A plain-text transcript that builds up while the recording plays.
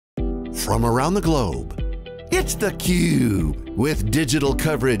from around the globe. It's theCUBE, with digital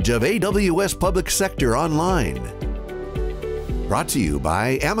coverage of AWS Public Sector Online. Brought to you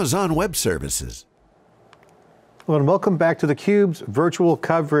by Amazon Web Services. Hello and welcome back to theCUBE's virtual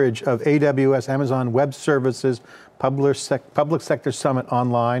coverage of AWS Amazon Web Services Public Sector Summit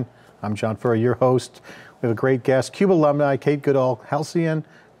Online. I'm John Furrier, your host. We have a great guest, CUBE alumni, Kate Goodall, Halcyon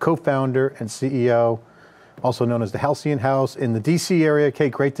co-founder and CEO, also known as the Halcyon House in the DC area.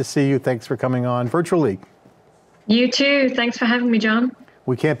 Kate, great to see you. Thanks for coming on virtually. You too, thanks for having me, John.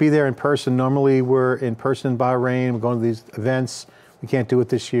 We can't be there in person. Normally we're in person in Bahrain, we're going to these events. We can't do it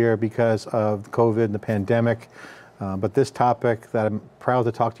this year because of COVID and the pandemic. But this topic that I'm proud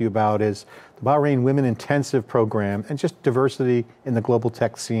to talk to you about is the Bahrain Women Intensive Program and just diversity in the global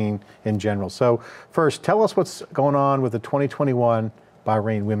tech scene in general. So first, tell us what's going on with the 2021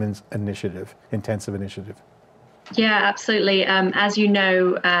 Bahrain Women's Intensive Initiative. Yeah, absolutely. As you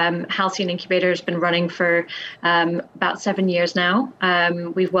know, Halcyon Incubator has been running for about 7 years now.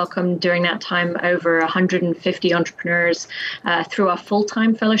 We've welcomed during that time over 150 entrepreneurs through our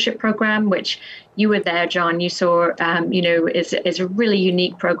full-time fellowship program, which you were there, John. You saw, is a really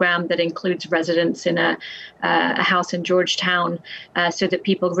unique program that includes residence in a house in Georgetown, so that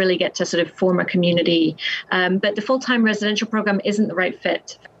people really get to sort of form a community. But the full-time residential program isn't the right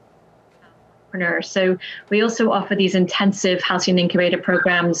fit. So we also offer these intensive Halcyon Incubator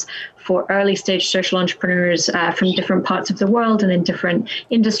programs for early stage social entrepreneurs from different parts of the world and in different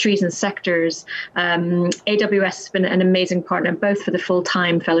industries and sectors. AWS has been an amazing partner, both for the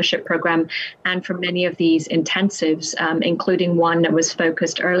full-time fellowship program and for many of these intensives, including one that was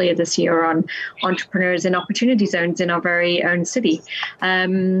focused earlier this year on entrepreneurs in opportunity zones in our very own city.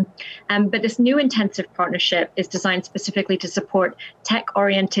 But this new intensive partnership is designed specifically to support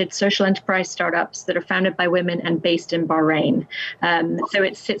tech-oriented social enterprise startups that are founded by women and based in Bahrain. So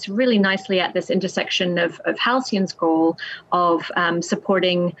it sits really nicely at this intersection of Halcyon's goal of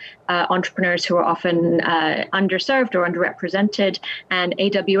supporting entrepreneurs who are often underserved or underrepresented, and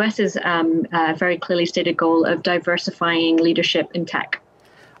AWS's very clearly stated goal of diversifying leadership in tech.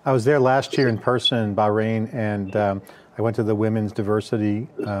 I was there last year in person in Bahrain, and I went to the women's diversity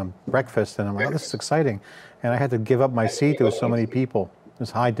breakfast, and I'm like, oh, this is exciting. And I had to give up my seat. There was so many people.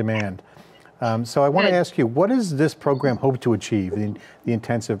 There's high demand. So I want to ask you, what does this program hope to achieve, the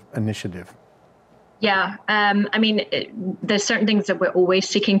intensive initiative? Yeah, I mean, there's certain things that we're always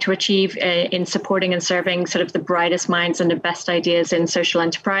seeking to achieve in supporting and serving sort of the brightest minds and the best ideas in social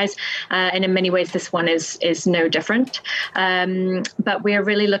enterprise. And in many ways, this one is no different. But we're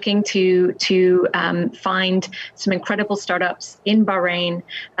really looking to find some incredible startups in Bahrain.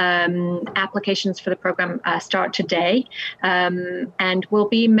 Applications for the program start today. And we'll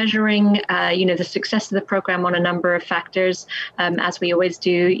be measuring, the success of the program on a number of factors, as we always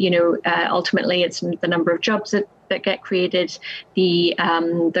do. Ultimately, it's the number of jobs that get created, the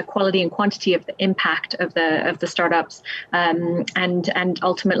quality and quantity of the impact of the startups, and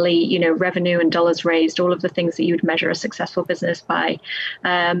ultimately, revenue and dollars raised, all of the things that you would measure a successful business by.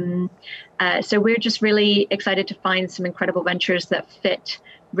 So we're just really excited to find some incredible ventures that fit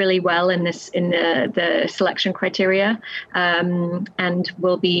really well in the selection criteria, and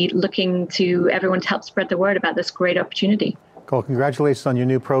we'll be looking to everyone to help spread the word about this great opportunity. Cool, congratulations on your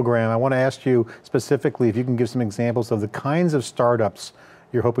new program. I want to ask you specifically if you can give some examples of the kinds of startups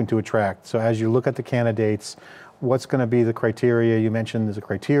you're hoping to attract. So as you look at the candidates, what's going to be the criteria? You mentioned there's a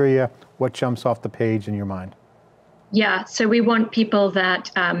criteria. What jumps off the page in your mind? Yeah, so we want people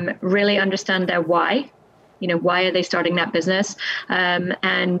that really understand their why. Why are they starting that business?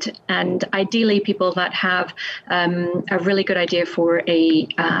 And ideally people that have a really good idea for a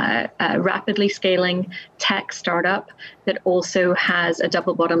rapidly scaling tech startup that also has a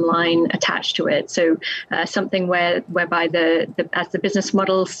double bottom line attached to it. So something whereby as the business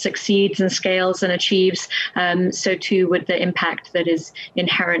model succeeds and scales and achieves, so too would the impact that is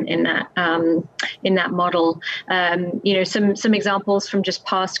inherent in that model. Some examples from just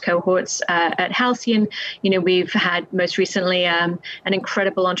past cohorts at Halcyon. We've had most recently an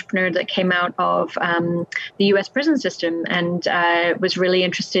incredible entrepreneur that came out of the US prison system and was really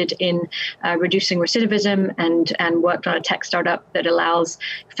interested in reducing recidivism and worked on a tech startup that allows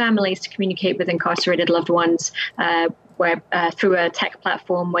families to communicate with incarcerated loved ones through a tech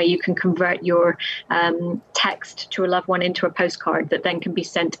platform where you can convert your text to a loved one into a postcard that then can be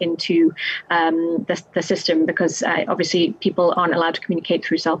sent into the system, because obviously people aren't allowed to communicate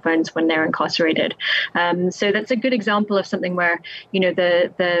through cell phones when they're incarcerated. So that's a good example of something where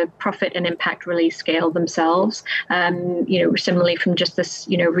the profit and impact really scale themselves. Similarly from just this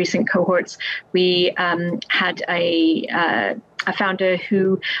recent cohorts, we had a founder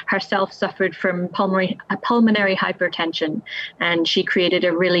who herself suffered from pulmonary hypertension, and she created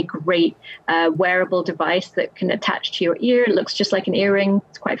a really great wearable device that can attach to your ear. It looks just like an earring.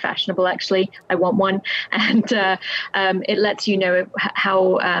 It's quite fashionable, actually. I want one. And it lets you know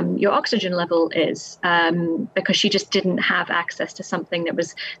how your oxygen level is, because she just didn't have access to something that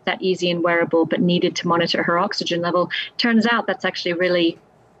was that easy and wearable, but needed to monitor her oxygen level. Turns out that's actually really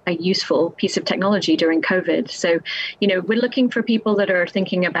a useful piece of technology during COVID. So, we're looking for people that are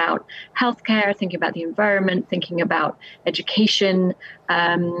thinking about healthcare, thinking about the environment, thinking about education,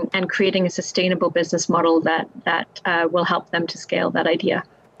 and creating a sustainable business model that will help them to scale that idea.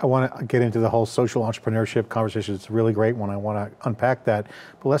 I want to get into the whole social entrepreneurship conversation. It's a really great one. I want to unpack that.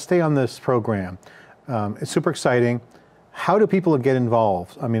 But let's stay on this program. It's super exciting. How do people get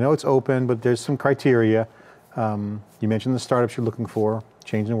involved? I mean, I know it's open, but there's some criteria. You mentioned the startups you're looking for,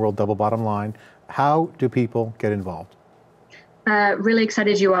 changing the world, double bottom line. How do people get involved? Really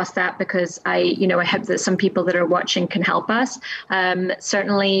excited you asked that, because I hope that some people that are watching can help us.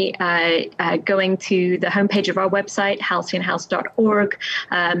 Certainly going to the homepage of our website, halcyonhouse.org.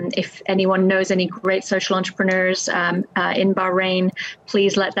 If anyone knows any great social entrepreneurs in Bahrain,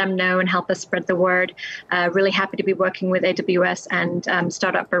 please let them know and help us spread the word. Really happy to be working with AWS and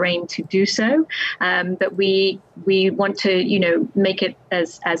Startup Bahrain to do so. But we want to make it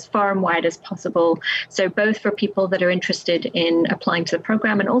as far and wide as possible. So both for people that are interested in applying to the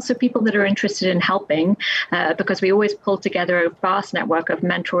program, and also people that are interested in helping, because we always pull together a vast network of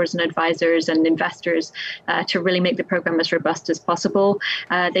mentors and advisors and investors to really make the program as robust as possible.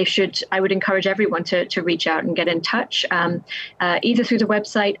 I would encourage everyone to reach out and get in touch, either through the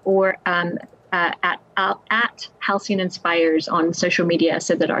website or at Halcyon Inspires on social media,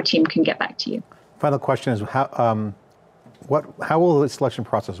 so that our team can get back to you. Final question is, how will the selection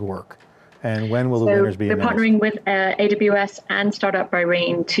process work? And when will the winners be announced? We're partnering with AWS and Startup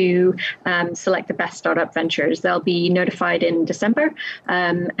Bahrain to select the best startup ventures. They'll be notified in December,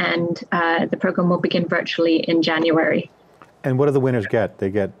 and the program will begin virtually in January. And what do the winners get?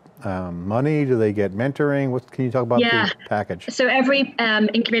 They get money? Do they get mentoring? What can you talk about the package? So every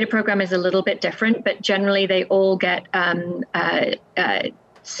incubator program is a little bit different, but generally they all get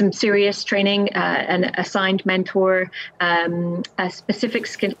some serious training, an assigned mentor, a specific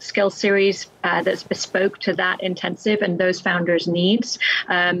skill series that's bespoke to that intensive and those founders' needs.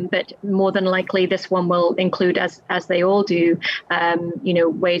 But more than likely, this one will include, as they all do,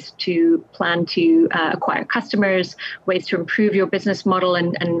 ways to plan to acquire customers, ways to improve your business model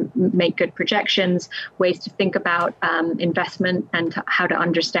and make good projections, ways to think about investment and how to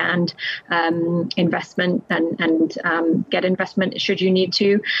understand investment and get investment should you need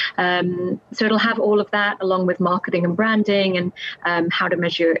to. So it'll have all of that, along with marketing and branding and how to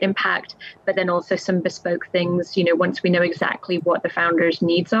measure impact, but then also some bespoke things, once we know exactly what the founders'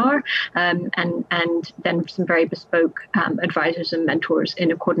 needs are, and then some very bespoke advisors and mentors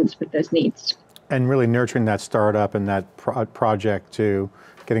in accordance with those needs. And really nurturing that startup and that project to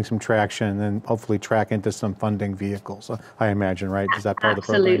getting some traction, and then hopefully track into some funding vehicles, I imagine, right? Is that part of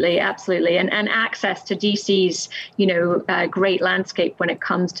the program? Absolutely. And access to DC's, great landscape when it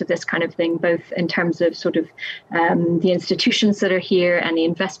comes to this kind of thing, both in terms of sort of the institutions that are here and the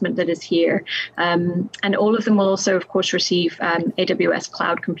investment that is here. And all of them will also, of course, receive AWS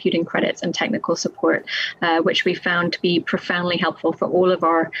cloud computing credits and technical support, which we found to be profoundly helpful for all of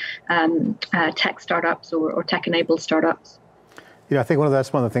our tech startups or tech-enabled startups. I think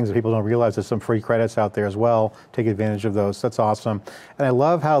that's one of the things that people don't realize. There's some free credits out there as well. Take advantage of those. That's awesome. And I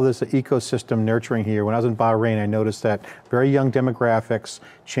love how this ecosystem nurturing here. When I was in Bahrain, I noticed that very young demographics,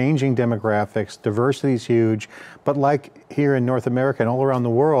 changing demographics, diversity is huge. But like here in North America and all around the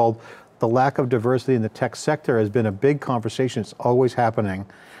world, the lack of diversity in the tech sector has been a big conversation. It's always happening.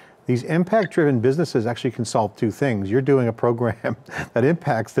 These impact-driven businesses actually can solve two things. You're doing a program that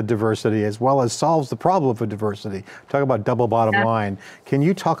impacts the diversity as well as solves the problem for diversity. Talk about double bottom line. Can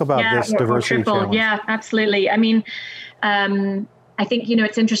you talk about this diversity challenge? Yeah, absolutely. I mean, I think,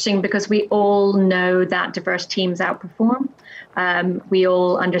 it's interesting because we all know that diverse teams outperform. We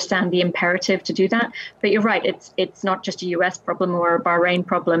all understand the imperative to do that. But you're right, it's not just a US problem or a Bahrain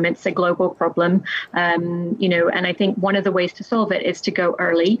problem, it's a global problem. And I think one of the ways to solve it is to go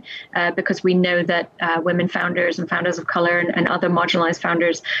early, because we know that women founders and founders of color and other marginalized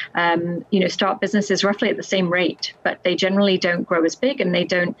founders, start businesses roughly at the same rate, but they generally don't grow as big and they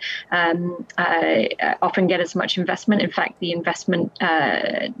don't often get as much investment. In fact, the investment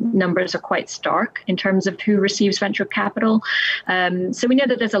numbers are quite stark in terms of who receives venture capital. So we know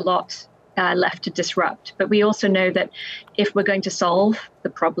that there's a lot left to disrupt, but we also know that if we're going to solve the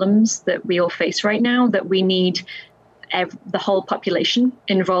problems that we all face right now, that we need the whole population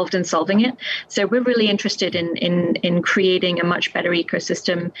involved in solving it. So we're really interested in creating a much better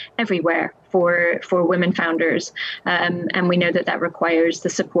ecosystem everywhere for women founders. And we know that requires the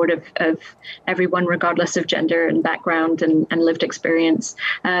support of everyone, regardless of gender and background and lived experience.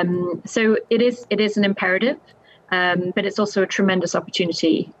 So it is an imperative. But it's also a tremendous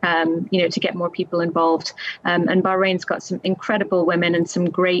opportunity, to get more people involved. And Bahrain's got some incredible women and some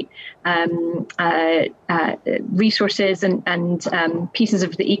great resources and pieces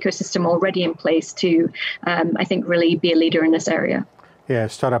of the ecosystem already in place to, I think, really be a leader in this area. Yeah,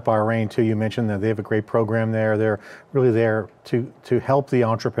 Startup Bahrain too, you mentioned that they have a great program there. They're really there to help the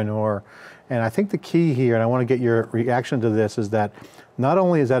entrepreneur. And I think the key here, and I want to get your reaction to this, is that not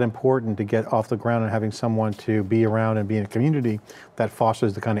only is that important to get off the ground and having someone to be around and be in a community that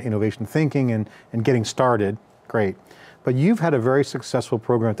fosters the kind of innovation thinking and getting started, great. But you've had a very successful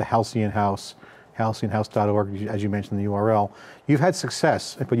program at the Halcyon House, halcyonhouse.org, as you mentioned the URL. You've had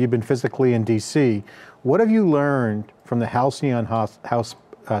success, but you've been physically in DC. What have you learned from the Halcyon House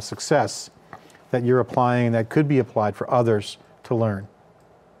success that you're applying that could be applied for others to learn?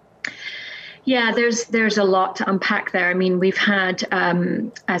 Yeah, there's a lot to unpack there. I mean, we've had,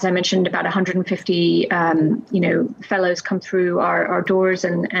 as I mentioned, about 150, fellows come through our doors,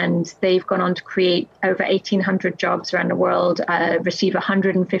 and they've gone on to create over 1,800 jobs around the world, receive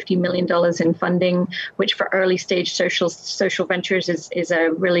 $150 million in funding, which for early stage social ventures is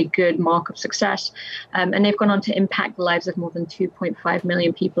a really good mark of success. And they've gone on to impact the lives of more than 2.5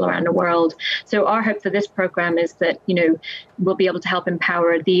 million people around the world. So our hope for this program is that, we'll be able to help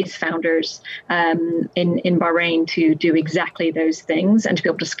empower these founders in Bahrain to do exactly those things and to be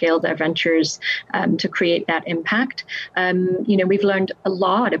able to scale their ventures to create that impact. We've learned a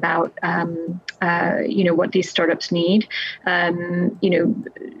lot about, what these startups need, that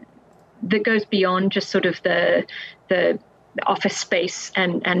goes beyond just sort of the office space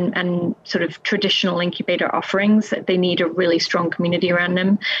and sort of traditional incubator offerings. That they need a really strong community around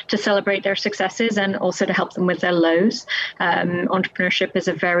them to celebrate their successes and also to help them with their lows. Entrepreneurship is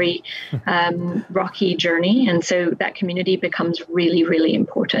a very rocky journey, and so that community becomes really, really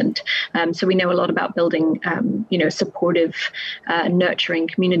important. So we know a lot about building, supportive, nurturing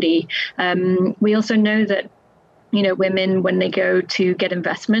community. We also know that women, when they go to get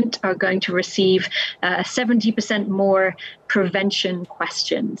investment, are going to receive 70% more prevention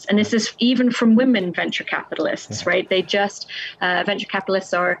questions. And this is even from women venture capitalists, right? They venture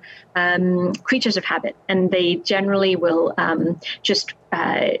capitalists are creatures of habit, and they generally will just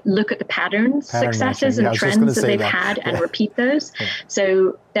look at the successes and trends that they've had and repeat those. Yeah.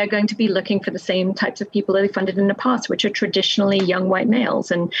 So they're going to be looking for the same types of people that they funded in the past, which are traditionally young white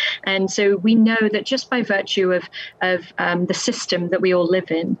males. And so we know that just by virtue of the system that we all live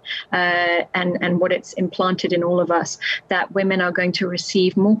in and what it's implanted in all of us, that women are going to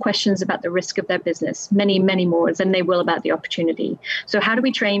receive more questions about the risk of their business, many, many more than they will about the opportunity. So how do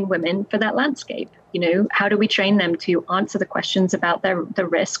we train women for that landscape? How do we train them to answer the questions about the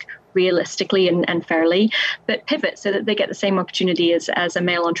risk realistically and fairly, but pivot so that they get the same opportunity as a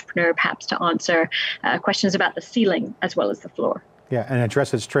male entrepreneur, perhaps to answer questions about the ceiling as well as the floor? Yeah, and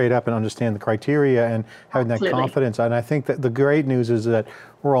address it straight up and understand the criteria and having that confidence. And I think that the great news is that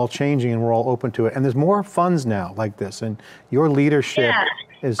we're all changing and we're all open to it. And there's more funds now like this, and your leadership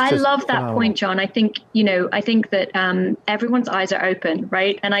is just I love that phenomenal. point, John. I think, that everyone's eyes are open,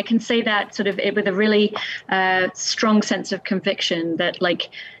 right? And I can say that sort of with a really strong sense of conviction that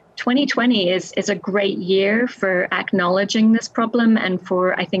 2020 is a great year for acknowledging this problem and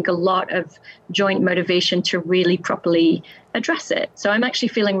for, I think, a lot of joint motivation to really properly address it. So I'm actually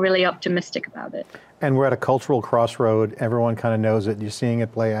feeling really optimistic about it. And we're at a cultural crossroad. Everyone kind of knows it. You're seeing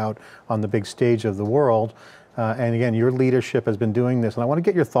it play out on the big stage of the world. And again, your leadership has been doing this. And I want to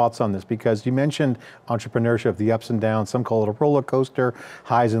get your thoughts on this because you mentioned entrepreneurship, the ups and downs. Some call it a roller coaster,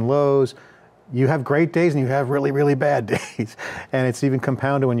 highs and lows. You have great days and you have really, really bad days. And it's even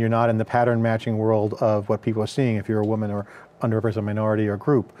compounded when you're not in the pattern matching world of what people are seeing if you're a woman or underrepresented minority or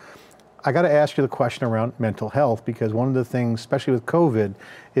group. I got to ask you the question around mental health, because one of the things, especially with COVID,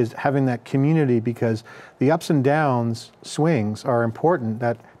 is having that community, because the ups and downs, swings are important,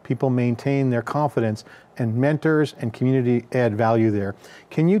 that people maintain their confidence, and mentors and community add value there.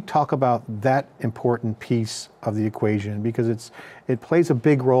 Can you talk about that important piece of the equation? Because it plays a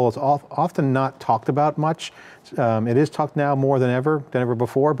big role. It's often not talked about much. It is talked now more than ever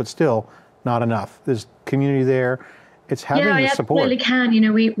before, but still not enough. There's community there. It's having the support. Yeah, absolutely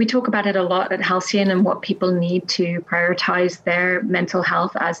can. We talk about it a lot at Halcyon and what people need to prioritize their mental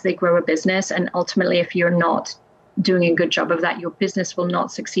health as they grow a business. And ultimately, if you're not doing a good job of that, your business will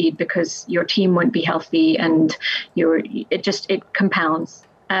not succeed because your team won't be healthy, and it compounds.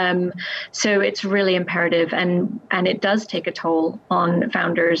 So it's really imperative, and it does take a toll on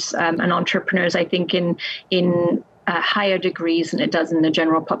founders and entrepreneurs, I think, in higher degrees than it does in the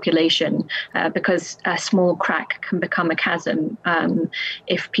general population, because a small crack can become a chasm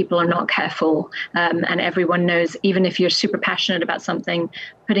if people are not careful. And everyone knows, even if you're super passionate about something,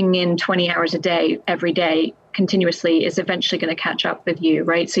 putting in 20 hours a day, every day, continuously is eventually going to catch up with you,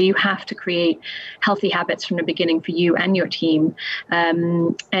 right? So you have to create healthy habits from the beginning for you and your team.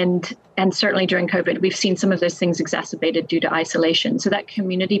 And certainly during COVID, we've seen some of those things exacerbated due to isolation. So that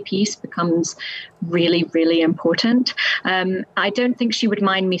community piece becomes really, really important. I don't think she would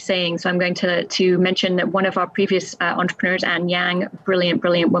mind me saying, so I'm going to mention that one of our previous entrepreneurs, Anne Yang,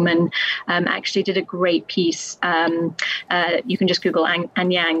 brilliant woman, actually did a great piece. You can just Google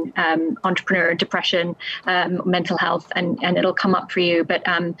Anne Yang, entrepreneur, depression, mental health, and it'll come up for you. But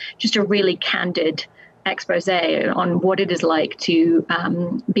just a really candid expose on what it is like to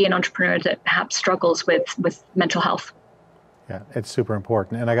be an entrepreneur that perhaps struggles with mental health. Yeah, it's super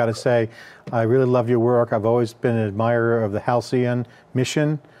important. And I got to say, I really love your work. I've always been an admirer of the Halcyon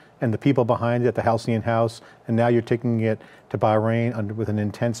mission and the people behind it, the Halcyon House, and now you're taking it to Bahrain with an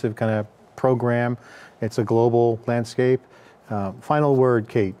intensive kind of program. It's a global landscape. Final word,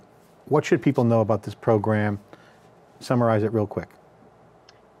 Kate. What should people know about this program? Summarize it real quick.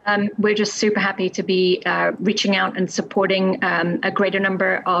 We're just super happy to be reaching out and supporting a greater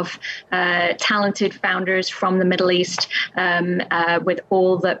number of talented founders from the Middle East with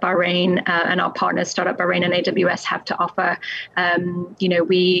all that Bahrain and our partners, Startup Bahrain and AWS, have to offer.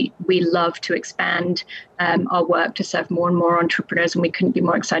 We love to expand our work to serve more and more entrepreneurs, and we couldn't be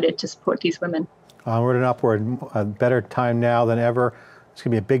more excited to support these women. Onward and upward, a better time now than ever. It's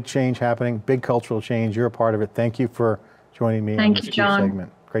going to be a big change happening, big cultural change. You're a part of it. Thank you for joining me on this CUBE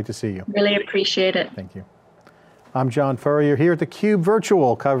segment. Great to see you. Really appreciate it. Thank you. I'm John Furrier here at theCUBE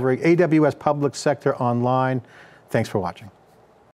Virtual, covering AWS Public Sector Online. Thanks for watching.